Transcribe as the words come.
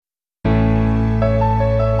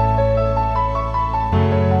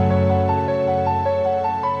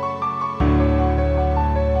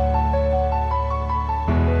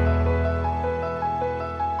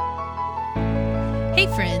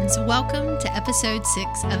friends. Welcome to episode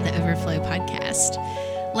 6 of the Overflow podcast.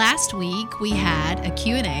 Last week, we had a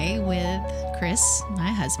Q&A with Chris,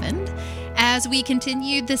 my husband, as we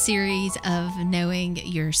continued the series of knowing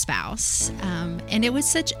your spouse. And it was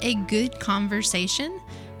such a good conversation.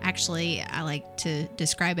 Actually, I like to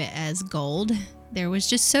describe it as gold. There was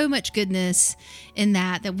just so much goodness in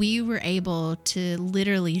that we were able to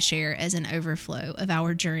literally share as an overflow of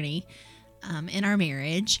our journey in our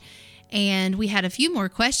marriage. And we had a few more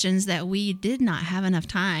questions that we did not have enough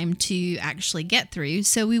time to actually get through.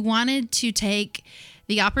 So we wanted to take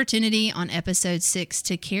the opportunity on episode 6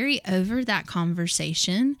 to carry over that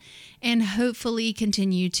conversation and hopefully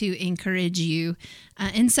continue to encourage you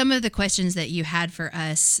in some of the questions that you had for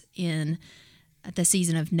us in the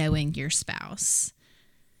season of knowing your spouse.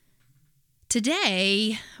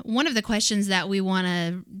 Today, one of the questions that we want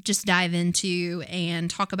to just dive into and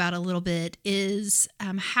talk about a little bit is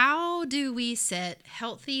how do we set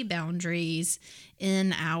healthy boundaries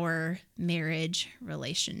in our marriage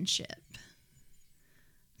relationship?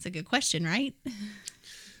 It's a good question, right?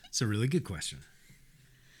 It's a really good question.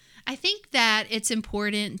 I think that it's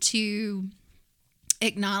important to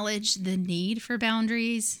acknowledge the need for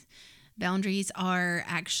boundaries. Boundaries are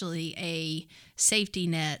actually a safety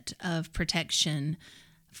net of protection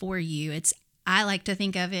for you. I like to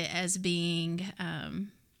think of it as being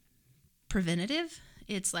preventative.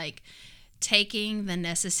 It's like taking the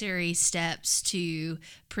necessary steps to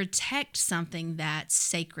protect something that's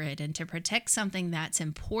sacred and to protect something that's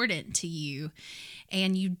important to you.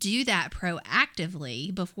 And you do that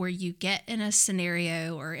proactively before you get in a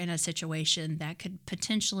scenario or in a situation that could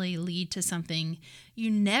potentially lead to something you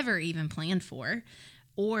never even planned for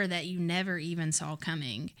or that you never even saw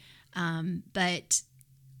coming. But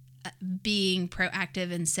being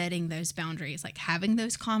proactive and setting those boundaries, like having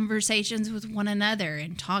those conversations with one another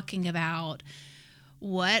and talking about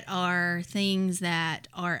what are things that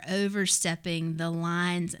are overstepping the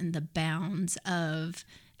lines and the bounds of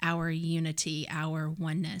our unity, our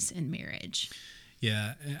oneness in marriage.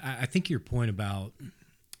 Yeah, I think your point about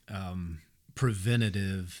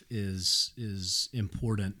preventative is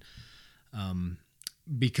important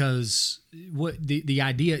because what the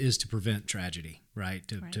idea is to prevent tragedy, right?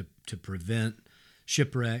 To prevent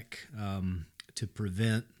shipwreck, to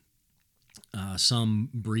prevent some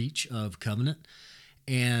breach of covenant,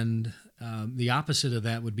 and the opposite of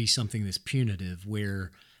that would be something that's punitive, where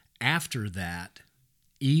after that,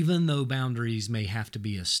 even though boundaries may have to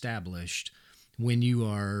be established, when you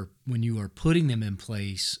are putting them in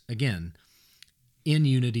place, again, in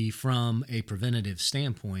unity from a preventative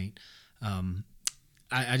standpoint,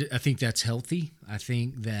 I think that's healthy. I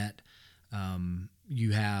think that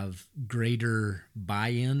you have greater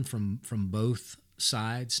buy-in from both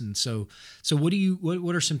sides, and so what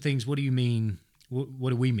are some things? What do you mean?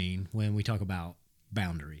 What do we mean when we talk about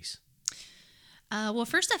boundaries? Well,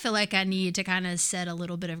 first, I feel like I need to kind of set a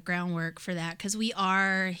little bit of groundwork for that because we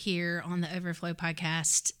are here on the Overflow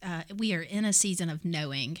podcast. We are in a season of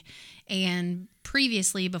knowing. And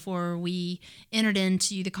previously, before we entered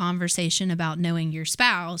into the conversation about knowing your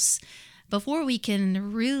spouse, before we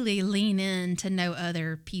can really lean in to know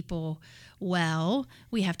other people well,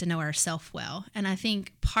 we have to know ourselves well. And I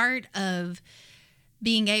think part of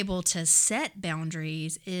being able to set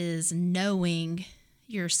boundaries is knowing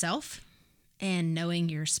yourself and knowing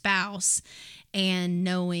your spouse and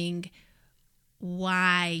knowing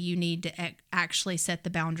why you need to actually set the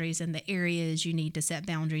boundaries in the areas you need to set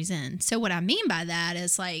boundaries in. So what I mean by that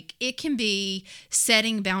is like it can be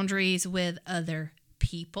setting boundaries with other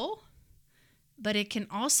people, but it can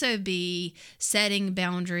also be setting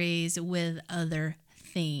boundaries with other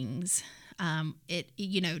things.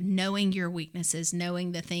 Knowing your weaknesses,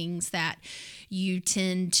 knowing the things that you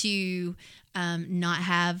tend to not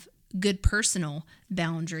have good personal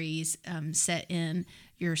boundaries set in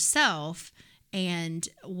yourself, and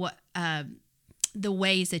what the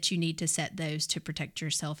ways that you need to set those to protect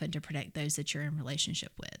yourself and to protect those that you're in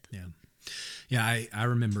relationship with. Yeah. I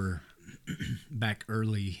remember back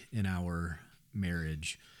early in our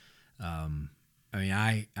marriage.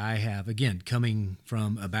 I have, again, coming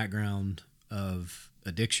from a background of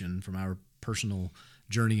addiction, from our personal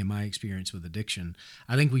journey and my experience with addiction,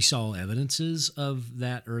 I think we saw evidences of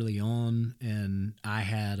that early on, and I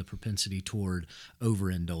had a propensity toward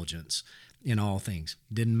overindulgence in all things.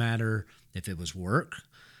 Didn't matter if it was work,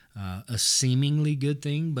 a seemingly good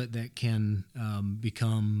thing, but that can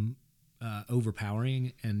become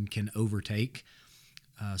overpowering and can overtake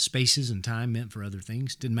spaces and time meant for other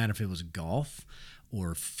things. Didn't matter if it was golf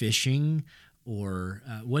or fishing or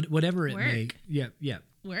whatever it Work. may. Yeah.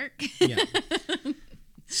 Work. Yeah.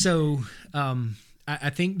 So I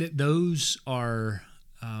think that those are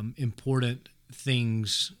important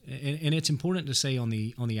things, and it's important to say on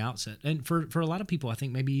the outset. And for a lot of people, I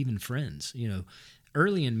think maybe even friends,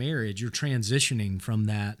 early in marriage, you're transitioning from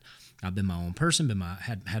that. I've been my own person,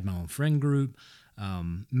 had my own friend group.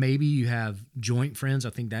 Maybe you have joint friends. I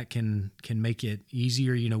think that can make it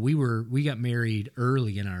easier. We got married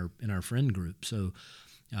early in our friend group, so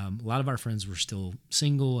a lot of our friends were still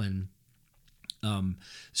single, and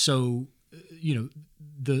so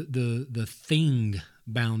the thing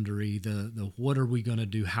boundary, the what are we going to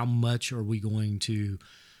do? How much are we going to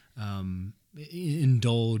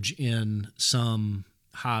indulge in some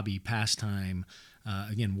hobby, pastime,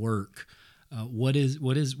 again, work? What does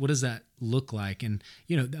that look like? And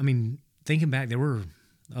thinking back, there were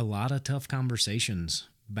a lot of tough conversations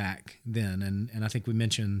back then, and I think we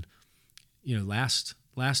mentioned, last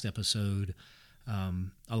episode,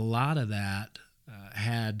 a lot of that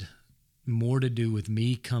had more to do with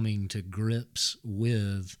me coming to grips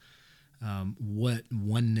with what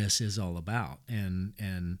oneness is all about,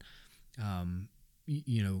 and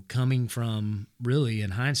coming from, really,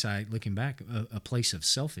 in hindsight, looking back, a place of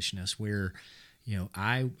selfishness where,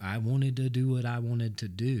 I wanted to do what I wanted to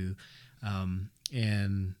do.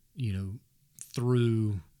 And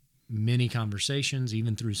through many conversations,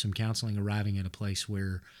 even through some counseling, arriving at a place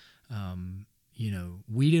where,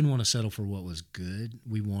 we didn't want to settle for what was good.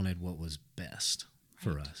 We wanted what was best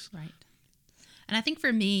for us. Right. And I think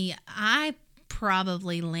for me, I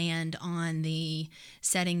probably land on the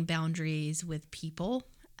setting boundaries with people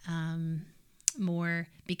more,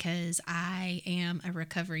 because I am a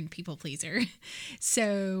recovering people pleaser.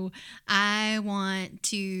 So I want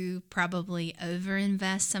to probably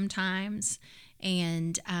overinvest sometimes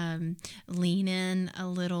and lean in a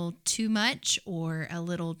little too much or a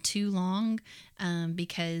little too long,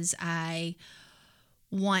 because I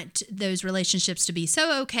want those relationships to be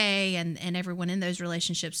so okay, and everyone in those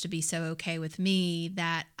relationships to be so okay with me,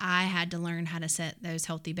 that I had to learn how to set those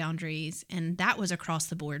healthy boundaries. And that was across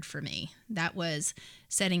the board for me. That was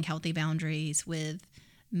setting healthy boundaries with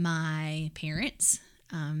my parents,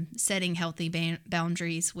 setting healthy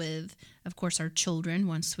boundaries with, of course, our children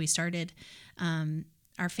once we started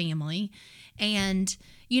our family. And,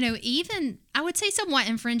 even I would say somewhat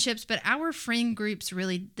in friendships, but our friend groups,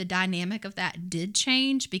 really, the dynamic of that did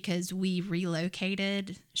change because we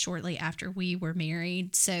relocated shortly after we were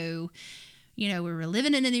married. So, we were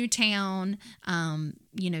living in a new town.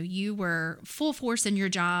 You were full force in your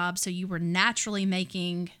job. So you were naturally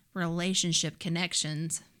making relationship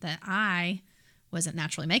connections that I wasn't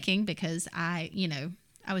naturally making because I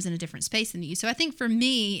was in a different space than you. So I think for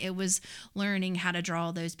me, it was learning how to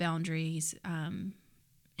draw those boundaries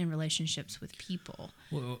in relationships with people.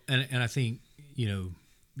 Well, and I think,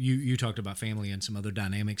 you talked about family and some other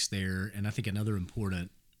dynamics there. And I think another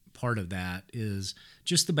important part of that is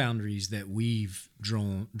just the boundaries that we've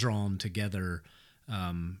drawn together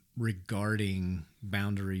regarding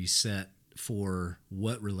boundaries set for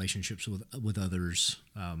what relationships with others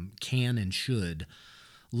can and should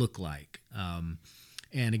look like.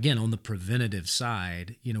 And again, on the preventative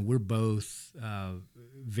side, we're both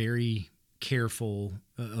very careful,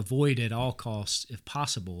 avoid at all costs, if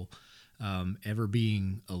possible, ever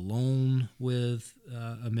being alone with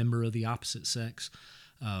a member of the opposite sex.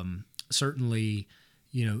 Certainly,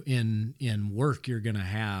 in work, you're going to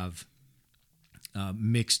have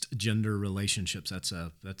mixed gender relationships. That's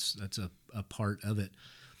a part of it.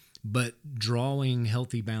 But drawing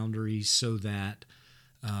healthy boundaries so that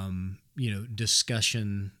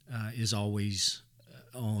discussion is always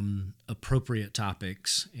on appropriate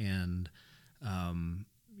topics, and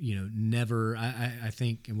never. I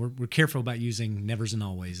think, and we're careful about using nevers and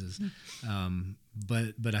alwayses,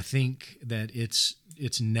 but I think that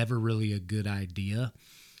it's never really a good idea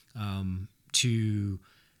to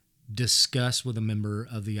discuss with a member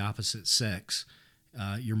of the opposite sex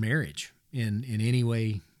your marriage in any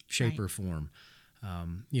way, shape, or form.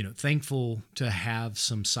 Thankful to have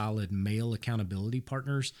some solid male accountability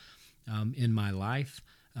partners in my life.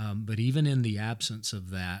 But even in the absence of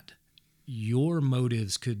that, your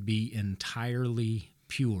motives could be entirely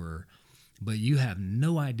pure, but you have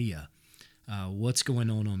no idea what's going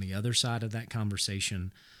on the other side of that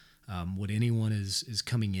conversation, what anyone is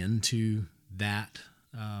coming into that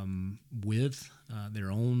with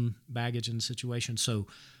their own baggage and situation. So,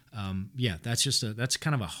 that's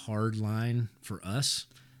kind of a hard line for us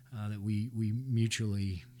that we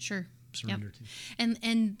mutually surrender to.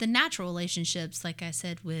 And the natural relationships, like I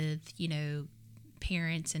said, with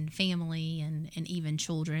parents and family and even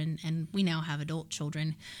children, and we now have adult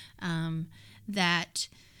children, that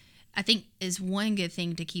I think is one good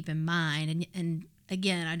thing to keep in mind. And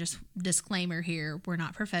again, I just disclaimer here, we're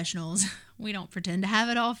not professionals. We don't pretend to have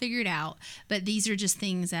it all figured out, but these are just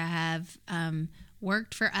things that have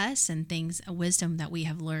worked for us, and things, a wisdom that we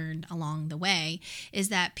have learned along the way, is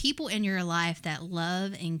that people in your life that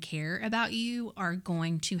love and care about you are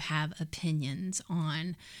going to have opinions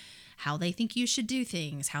on how they think you should do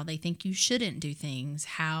things, how they think you shouldn't do things,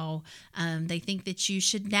 how they think that you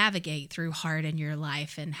should navigate through hard in your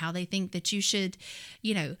life, and how they think that you should,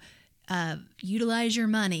 utilize your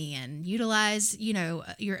money and utilize,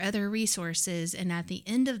 your other resources. And at the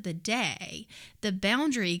end of the day, the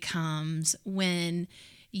boundary comes when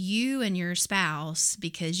you and your spouse,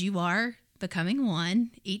 because you are becoming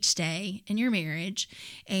one each day in your marriage,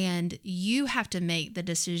 and you have to make the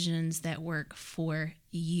decisions that work for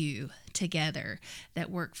you together, that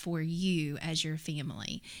work for you as your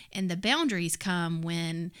family. And the boundaries come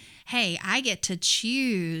when, hey, I get to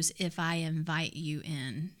choose if I invite you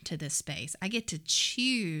in to this space. I get to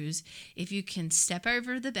choose if you can step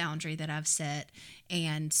over the boundary that I've set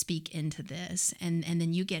and speak into this. And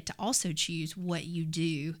then you get to also choose what you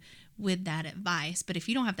do with that advice. But if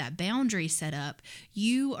you don't have that boundary set up,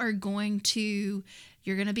 you're going to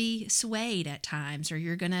be swayed at times, or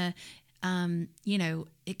you're going to,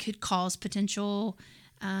 it could cause potential,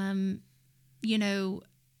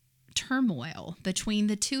 turmoil between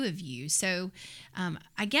the two of you. So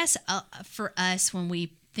I guess for us, when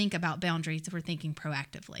we think about boundaries, we're thinking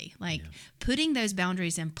proactively, putting those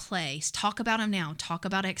boundaries in place. Talk about them now. Talk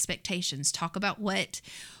about expectations. Talk about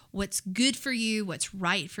what's good for you, what's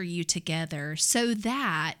right for you together, so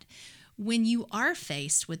that when you are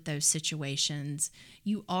faced with those situations,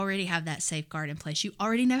 you already have that safeguard in place. You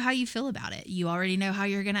already know how you feel about it. You already know how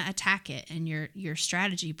you're going to attack it, and your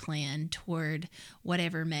strategy plan toward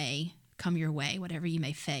whatever may come your way, whatever you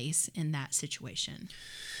may face in that situation.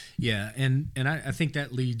 Yeah, and I think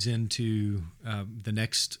that leads into the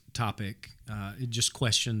next topic, just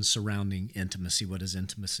questions surrounding intimacy. What does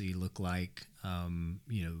intimacy look like,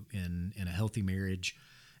 in a healthy marriage?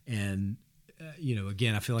 And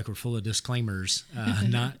again, I feel like we're full of disclaimers.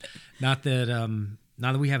 Not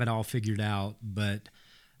that we have it all figured out, but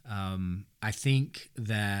I think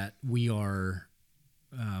that we are.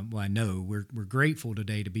 I know we're grateful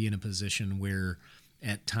today to be in a position where,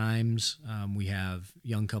 at times, we have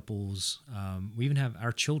young couples. We even have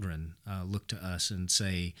our children look to us and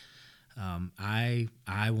say, "I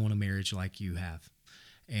want a marriage like you have."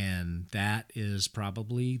 And that is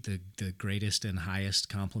probably the greatest and highest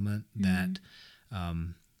compliment that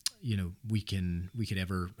we could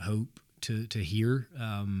ever hope to hear,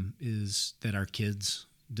 is that our kids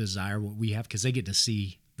desire what we have, because they get to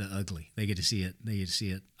see the ugly. They get to see it. They get to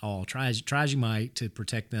see it all. Try as you might to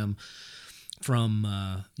protect them from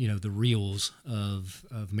the reals of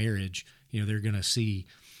marriage. They're going to see.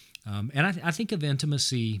 And I think of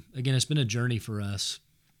intimacy, again, it's been a journey for us.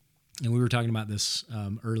 And we were talking about this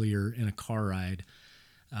earlier in a car ride.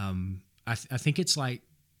 I think it's like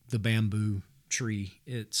the bamboo tree.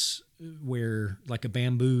 It's where, like, a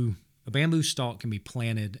bamboo stalk can be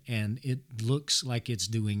planted, and it looks like it's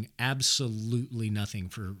doing absolutely nothing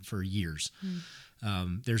for years.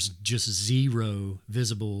 There's just zero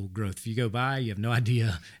visible growth. If you go by, you have no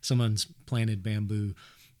idea someone's planted bamboo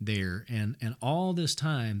there. And all this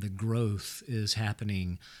time, the growth is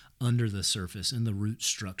happening under the surface in the root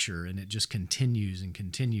structure, and it just continues and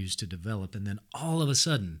continues to develop. And then all of a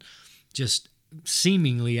sudden, just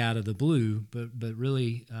seemingly out of the blue, but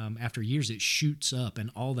really after years, it shoots up,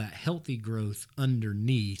 and all that healthy growth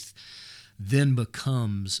underneath then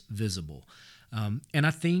becomes visible. And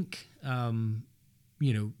I think,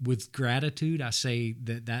 with gratitude, I say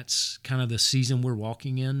that's kind of the season we're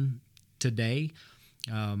walking in today.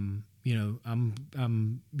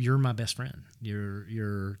 You're my best friend.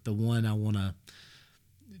 You're the one I want to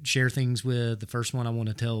share things with, the first one I want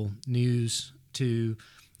to tell news to.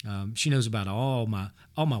 She knows about all my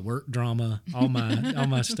work drama, all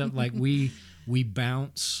my stuff. Like, we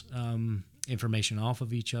bounce information off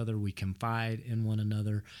of each other. We confide in one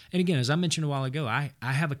another. And again, as I mentioned a while ago, I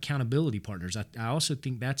have accountability partners. I also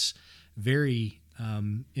think that's very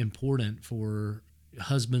important for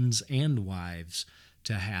husbands and wives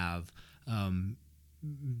to have.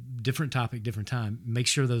 Different topic, different time. Make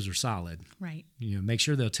sure those are solid. Right. Make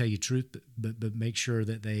sure they'll tell you truth, but make sure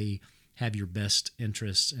that they have your best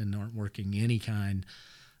interests and aren't working any kind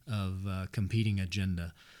of competing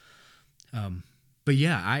agenda. But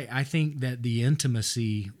yeah, I think that the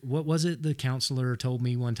intimacy, what was it the counselor told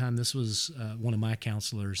me one time? This was one of my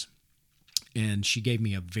counselors, and she gave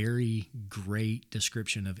me a very great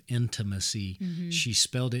description of intimacy. Mm-hmm. She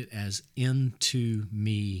spelled it as into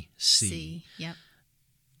me see. Yep.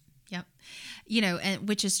 Yep. And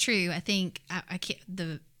which is true. I think I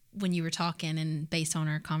can't, when you were talking and based on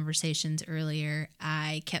our conversations earlier,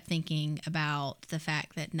 I kept thinking about the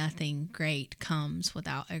fact that nothing great comes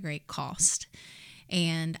without a great cost.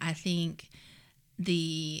 And I think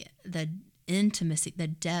the intimacy, the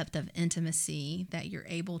depth of intimacy that you're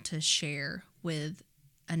able to share with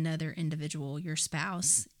another individual, your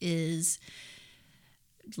spouse, is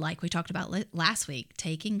like we talked about last week,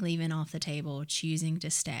 taking leaving off the table, choosing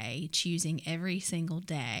to stay, choosing every single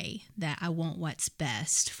day that I want what's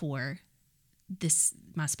best for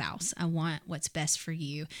my spouse. I want what's best for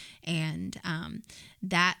you. And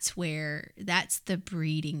that's the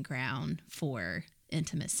breeding ground for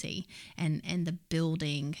intimacy and the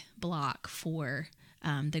building block for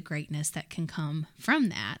the greatness that can come from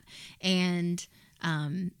that. And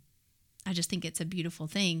I just think it's a beautiful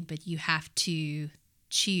thing, but you have to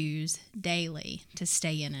choose daily to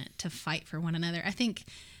stay in it, to fight for one another. I think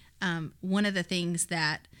one of the things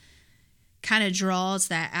that kind of draws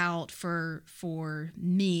that out for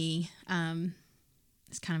me,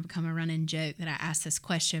 it's kind of become a running joke that I ask this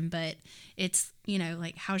question, but it's,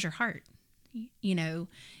 like, how's your heart?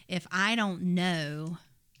 If I don't know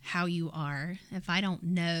how you are, if I don't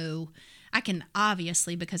know, I can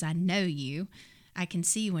obviously, because I know you, I can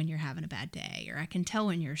see when you're having a bad day, or I can tell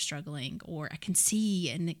when you're struggling, or I can see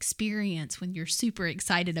and experience when you're super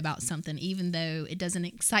excited about something, even though it doesn't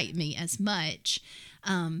excite me as much.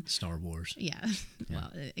 Star Wars. Yeah.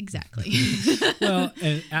 Well, exactly. Well,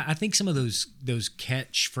 and I think some of those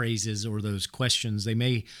catchphrases or those questions, they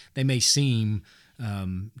may seem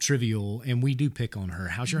trivial, and we do pick on her.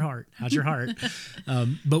 How's your heart? How's your heart?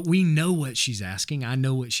 But we know what she's asking. I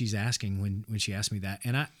know what she's asking when she asked me that.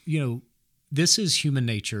 And this is human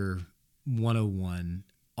nature 101.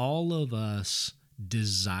 All of us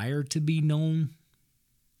desire to be known,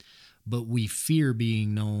 but we fear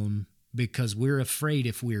being known because we're afraid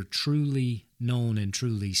if we're truly known and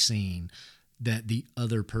truly seen, that the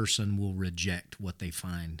other person will reject what they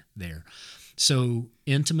find there. So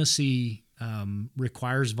intimacy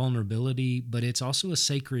requires vulnerability, but it's also a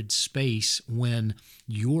sacred space when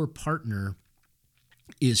your partner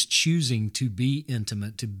is choosing to be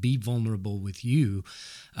intimate, to be vulnerable with you.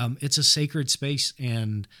 It's a sacred space,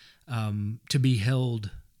 and to be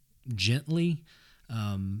held gently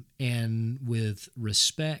and with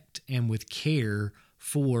respect and with care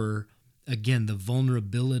for, again, the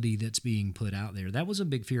vulnerability that's being put out there. That was a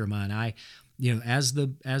big fear of mine. As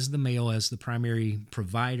the male, as the primary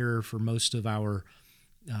provider for most of our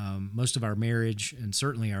marriage, and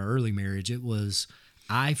certainly our early marriage,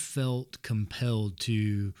 I felt compelled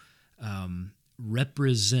to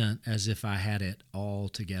represent as if I had it all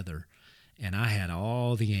together, and I had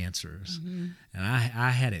all the answers, and I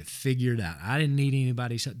had it figured out. I didn't need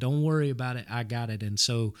anybody to say, don't worry about it, I got it. And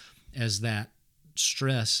so as that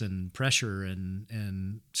stress and pressure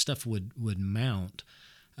and stuff would mount,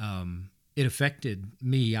 it affected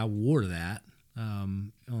me. I wore that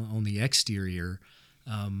on the exterior.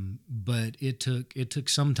 But it took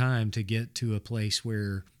some time to get to a place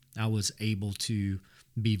where I was able to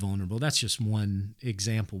be vulnerable. That's just one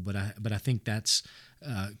example, but I think that's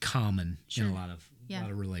common in a lot of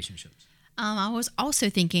relationships. I was also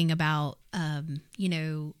thinking about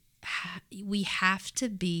we have to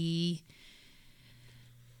be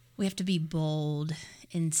bold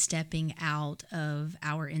in stepping out of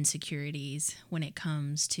our insecurities when it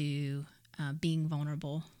comes to being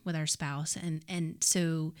vulnerable with our spouse. And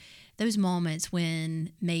so those moments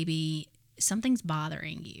when maybe something's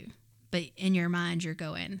bothering you, but in your mind you're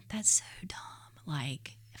going, that's so dumb.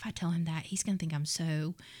 Like, if I tell him that, he's going to think I'm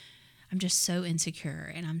just so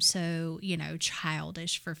insecure, and I'm so,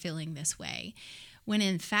 childish for feeling this way. When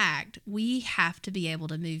in fact, we have to be able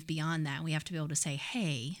to move beyond that. We have to be able to say,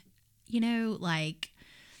 hey,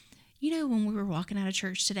 when we were walking out of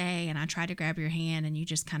church today and I tried to grab your hand and you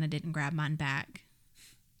just kind of didn't grab mine back,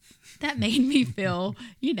 that made me feel,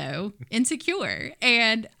 insecure.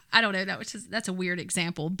 And I don't know, that's a weird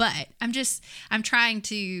example, but I'm trying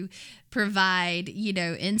to provide,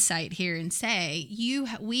 insight here and say,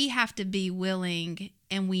 we have to be willing,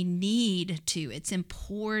 and we need to. It's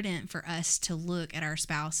important for us to look at our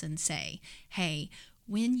spouse and say, hey,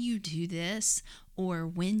 when you do this, or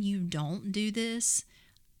when you don't do this,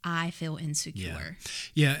 I feel insecure.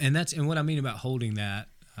 Yeah, and what I mean about holding that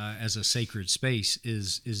as a sacred space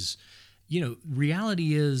is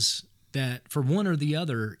reality is that for one or the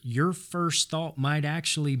other, your first thought might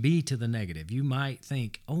actually be to the negative. You might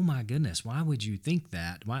think, "Oh my goodness, why would you think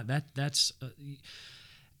that? Why that's."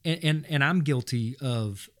 And I'm guilty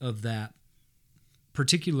of that,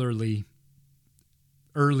 particularly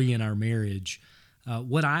early in our marriage.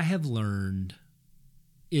 what I have learned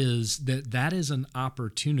is that is an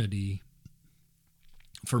opportunity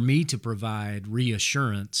for me to provide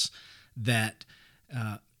reassurance that,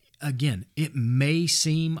 again, it may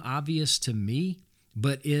seem obvious to me,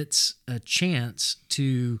 but it's a chance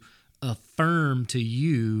to affirm to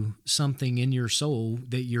you something in your soul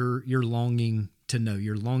that you're longing to know,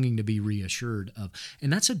 you're longing to be reassured of.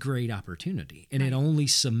 And that's a great opportunity. And it only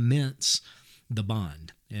cements the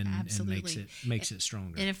bond and makes it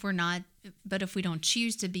stronger. And if we don't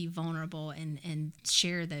choose to be vulnerable and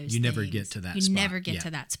share those, you never get to that spot. You never get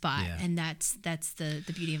to that spot. Yeah. And that's the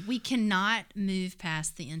beauty of, we cannot move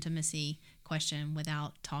past the intimacy question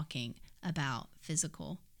without talking about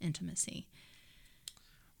physical intimacy.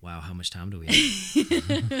 Wow, how much time do we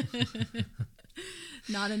have?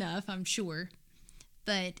 Not enough, I'm sure.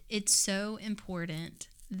 But it's so important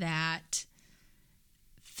that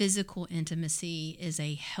physical intimacy is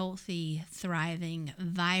a healthy, thriving,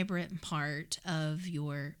 vibrant part of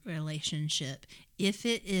your relationship. If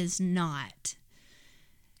it is not,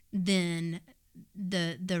 then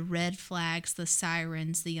the red flags, the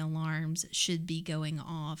sirens, the alarms should be going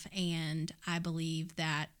off. And I believe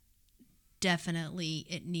that definitely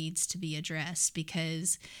it needs to be addressed,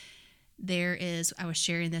 because I was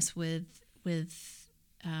sharing this with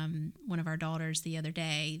one of our daughters the other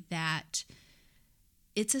day, that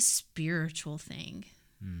it's a spiritual thing.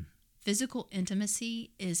 Physical intimacy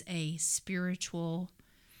is a spiritual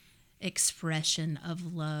expression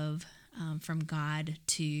of love from God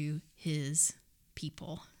to his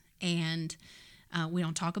people. And we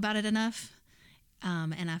don't talk about it enough.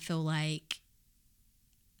 And I feel like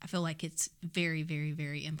it's very, very,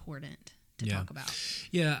 very important to talk about.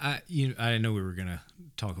 Yeah, I know we were going to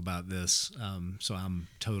talk about this, so I'm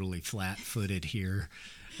totally flat-footed here.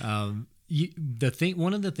 One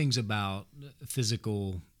of the things about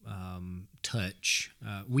physical touch,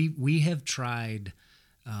 we have tried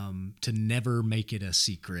to never make it a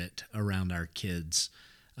secret around our kids,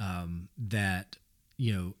 that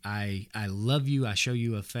I love you, I show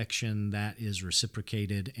you affection that is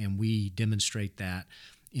reciprocated, and we demonstrate that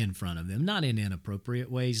in front of them, not in inappropriate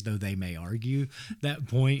ways, though they may argue that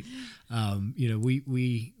point.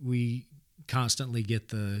 We constantly get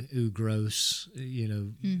the "ooh, gross,"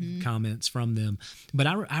 comments from them. But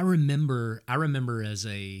I remember as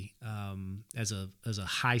a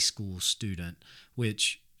high school student,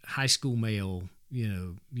 which high school male,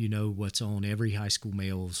 what's on every high school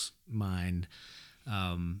male's mind.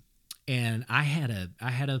 And I had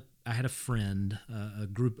a friend,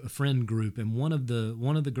 a friend group, and one of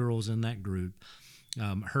the girls in that group,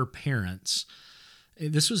 her parents.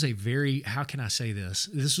 This was a very, how can I say this?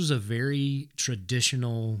 This was a very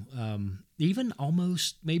traditional, even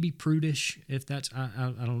almost maybe prudish, if that's,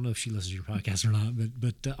 I don't know if she listens to your podcast or not,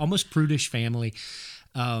 but almost prudish family.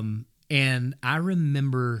 And I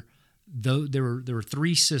remember though there were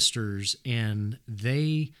three sisters, and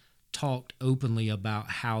they talked openly about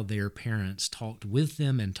how their parents talked with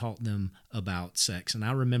them and taught them about sex. And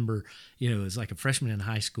I remember, as like a freshman in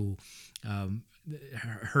high school,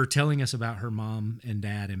 her telling us about her mom and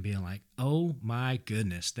dad and being like, oh my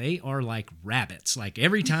goodness, they are like rabbits. Like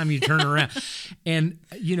every time you turn around, and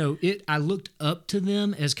I looked up to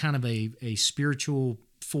them as kind of a spiritual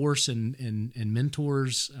force and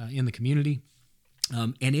mentors in the community.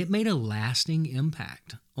 And it made a lasting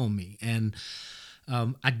impact on me. And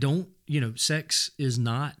I don't, sex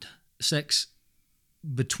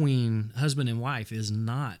between husband and wife is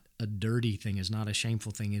not a dirty thing, is not a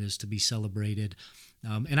shameful thing. It is to be celebrated.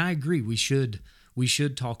 And I agree, we should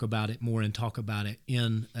talk about it more and talk about it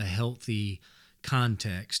in a healthy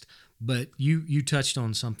context. But you touched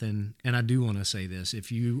on something, and I do want to say this.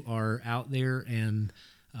 If you are out there and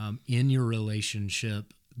in your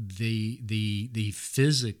relationship, the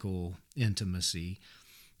physical intimacy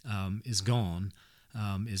is gone,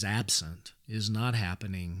 is absent, is not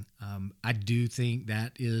happening. I do think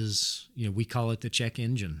that is, we call it the check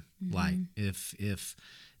engine light. If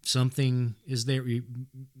something is there,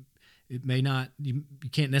 it may not, you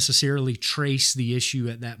can't necessarily trace the issue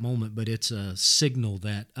at that moment, but it's a signal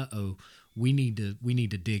that, we need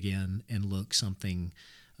to dig in and look, something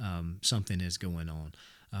is going on,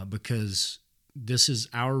 because this is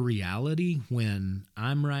our reality. When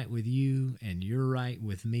I'm right with you and you're right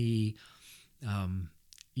with me,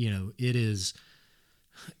 it is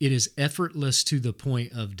effortless to the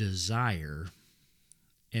point of desire.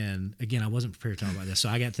 And again, I wasn't prepared to talk about this, so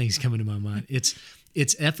I got things coming to my mind.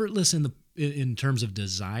 It's effortless in terms of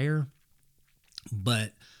desire,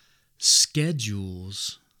 but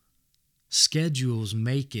schedules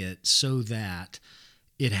make it so that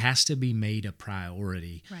it has to be made a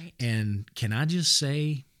priority. Right. And can I just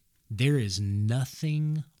say, there is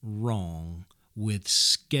nothing wrong with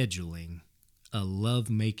scheduling a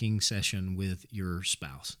love-making session with your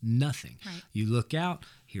spouse. Nothing. Right. You look out,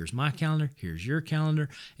 here's my calendar, here's your calendar,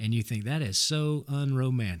 and you think that is so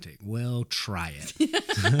unromantic. Well, try it.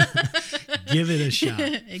 Give it a shot.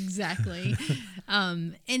 Exactly.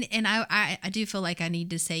 And I do feel like I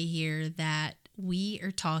need to say here that we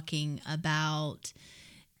are talking about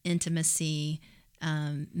intimacy,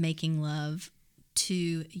 making love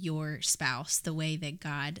to your spouse the way that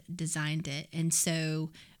God designed it. And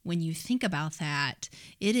so when you think about that,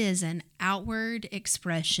 it is an outward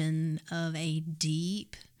expression of a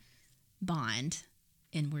deep bond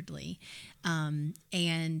inwardly.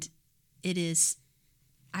 And it is,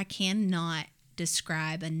 I cannot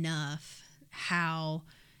describe enough how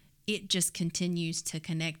it just continues to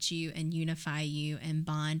connect you and unify you and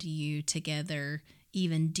bond you together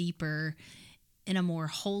even deeper in a more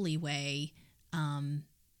holy way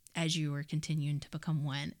as you are continuing to become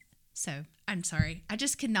one. So I'm sorry. I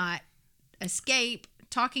just could not escape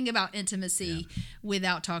talking about intimacy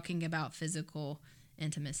without talking about physical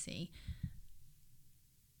intimacy.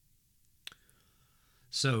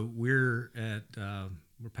 So we're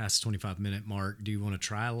past the 25-minute mark. Do you want to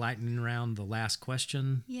try lightning around the last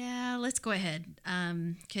question? Yeah, let's go ahead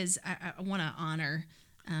because I want to honor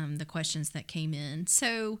the questions that came in.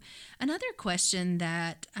 So another question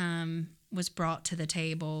that was brought to the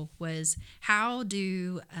table was how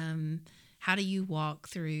do you walk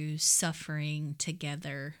through suffering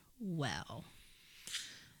together well?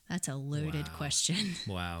 That's a loaded question.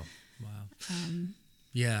 Wow.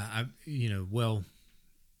 Yeah,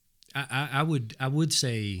 I would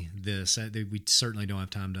say this. We certainly don't have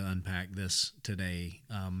time to unpack this today.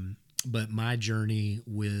 But my journey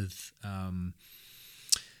with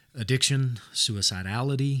addiction,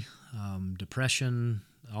 suicidality, depression,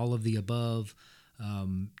 all of the above,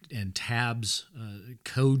 and Tab's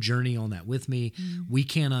co-journey on that with me. We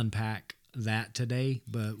can't unpack that today,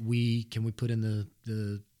 but can we put in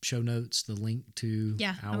the show notes the link to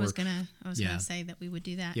I was gonna say that we would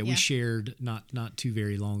do that. We shared not too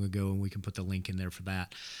very long ago, and we can put the link in there for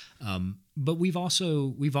that. But we've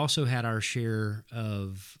also had our share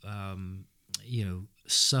of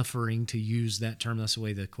suffering, to use that term. That's the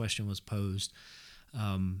way the question was posed,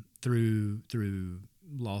 through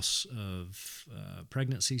loss of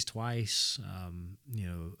pregnancies twice,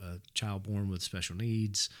 a child born with special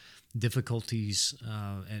needs, difficulties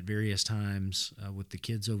at various times with the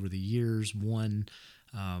kids over the years. One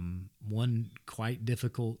quite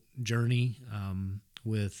difficult journey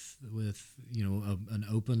with an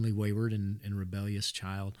openly wayward and rebellious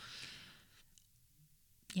child.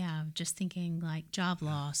 Yeah, just thinking like job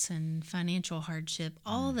loss and financial hardship,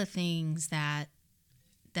 all the things that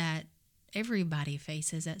everybody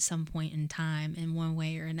faces at some point in time in one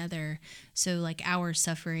way or another. So like our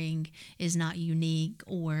suffering is not unique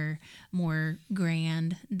or more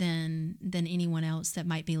grand than anyone else that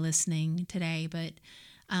might be listening today, but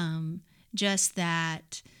just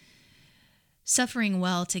that suffering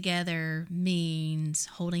well together means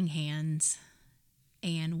holding hands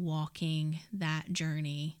and walking that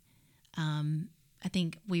journey. I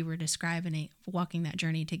think we were describing it, walking that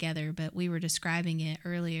journey together, but we were describing it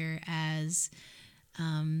earlier as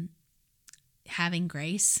having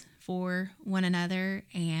grace for one another.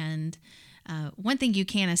 And one thing you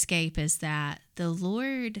can't escape is that the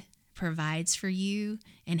Lord provides for you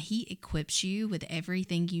and He equips you with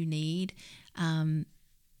everything you need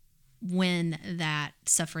when that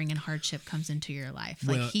suffering and hardship comes into your life.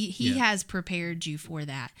 Like he has prepared you for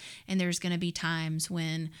that. And there's going to be times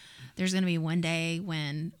when there's going to be one day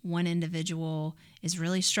when one individual is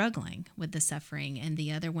really struggling with the suffering and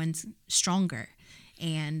the other one's stronger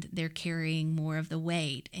and they're carrying more of the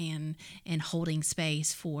weight and holding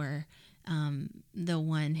space for the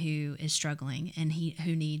one who is struggling and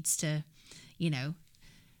who needs to,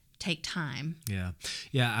 take time. Yeah.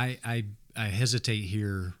 I hesitate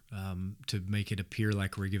here to make it appear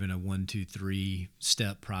like we're given a 1, 2, 3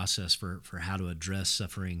 step process for how to address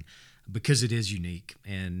suffering, because it is unique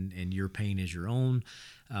and your pain is your own.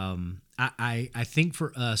 I think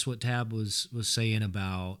for us, what Tab was saying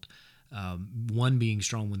about one being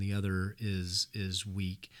strong when the other is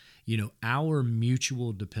weak, our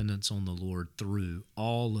mutual dependence on the Lord through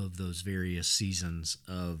all of those various seasons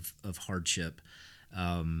of hardship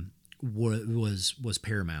was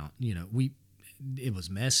paramount. It was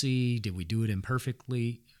messy. Did we do it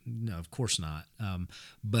imperfectly? No, of course not.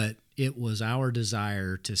 But it was our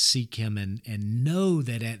desire to seek Him and know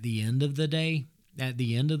that at the end of the day,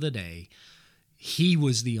 he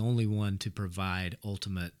was the only one to provide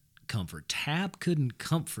ultimate comfort. Tab couldn't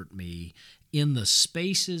comfort me in the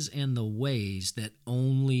spaces and the ways that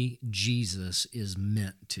only Jesus is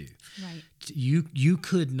meant to. Right. You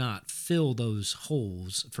could not fill those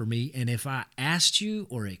holes for me, and if I asked you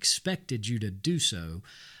or expected you to do so,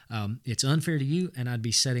 it's unfair to you, and I'd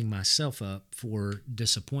be setting myself up for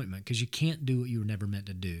disappointment because you can't do what you were never meant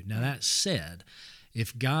to do. Now, that said,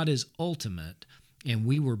 if God is ultimate and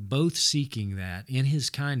we were both seeking that in his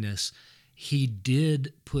kindness, he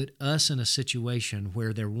did put us in a situation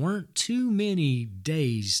where there weren't too many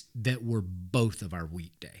days that were both of our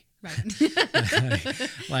weekday. Right.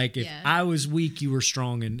 Like if I was weak, you were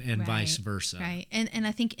strong, and right. vice versa. Right. And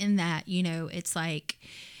I think in that, it's like,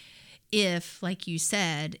 if, like you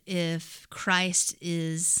said, if Christ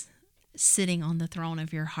is sitting on the throne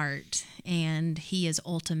of your heart and he is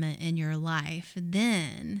ultimate in your life,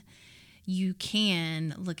 then you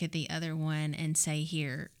can look at the other one and say,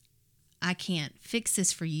 here, I can't fix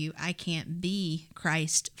this for you. I can't be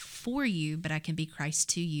Christ for you, but I can be Christ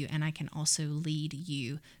to you, and I can also lead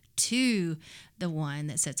you to the one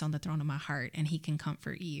that sits on the throne of my heart, and he can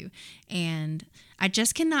comfort you. And I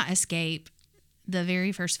just cannot escape the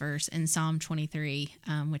very first verse in Psalm 23,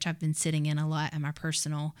 which I've been sitting in a lot in my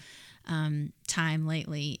personal time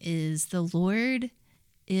lately, is the Lord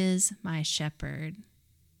is my shepherd.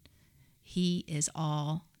 He is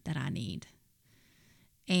all that I need.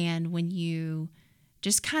 And when you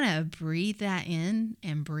just kind of breathe that in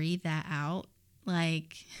and breathe that out,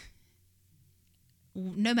 like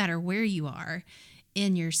no matter where you are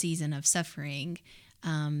in your season of suffering,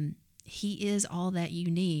 he is all that you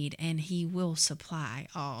need, and he will supply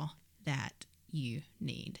all that you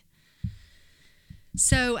need.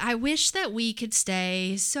 So I wish that we could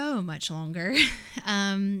stay so much longer.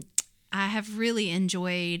 I have really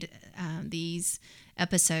enjoyed these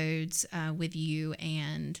episodes with you,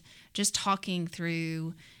 and just talking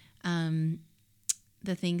through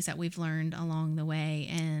the things that we've learned along the way.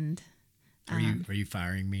 And are you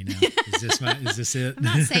firing me now? Is this it? I'm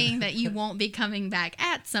not saying that you won't be coming back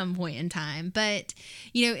at some point in time, but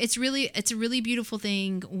it's a really beautiful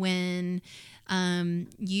thing when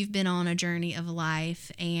you've been on a journey of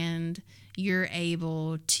life and you're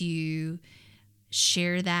able to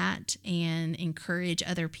share that and encourage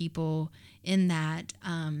other people in that,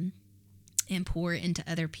 and pour into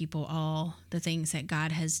other people all the things that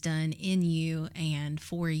God has done in you and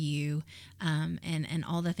for you, and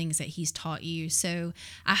all the things that he's taught you. So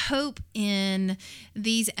I hope in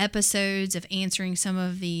these episodes of answering some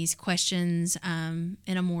of these questions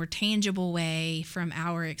in a more tangible way from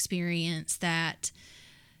our experience, that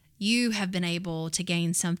you have been able to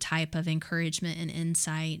gain some type of encouragement and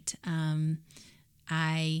insight.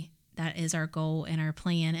 That is our goal and our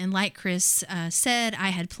plan. And like Chris said, I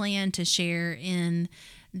had planned to share in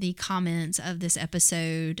the comments of this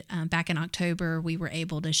episode back in October. We were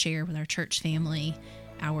able to share with our church family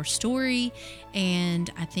our story, and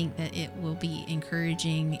I think that it will be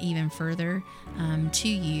encouraging even further to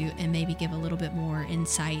you, and maybe give a little bit more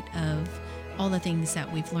insight of all the things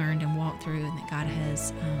that we've learned and walked through, and that God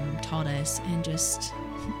has taught us, and just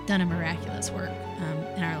done a miraculous work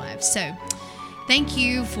in our lives. So thank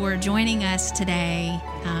you for joining us today.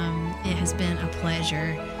 It has been a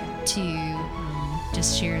pleasure to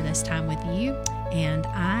just share this time with you, and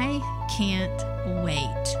I can't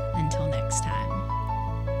wait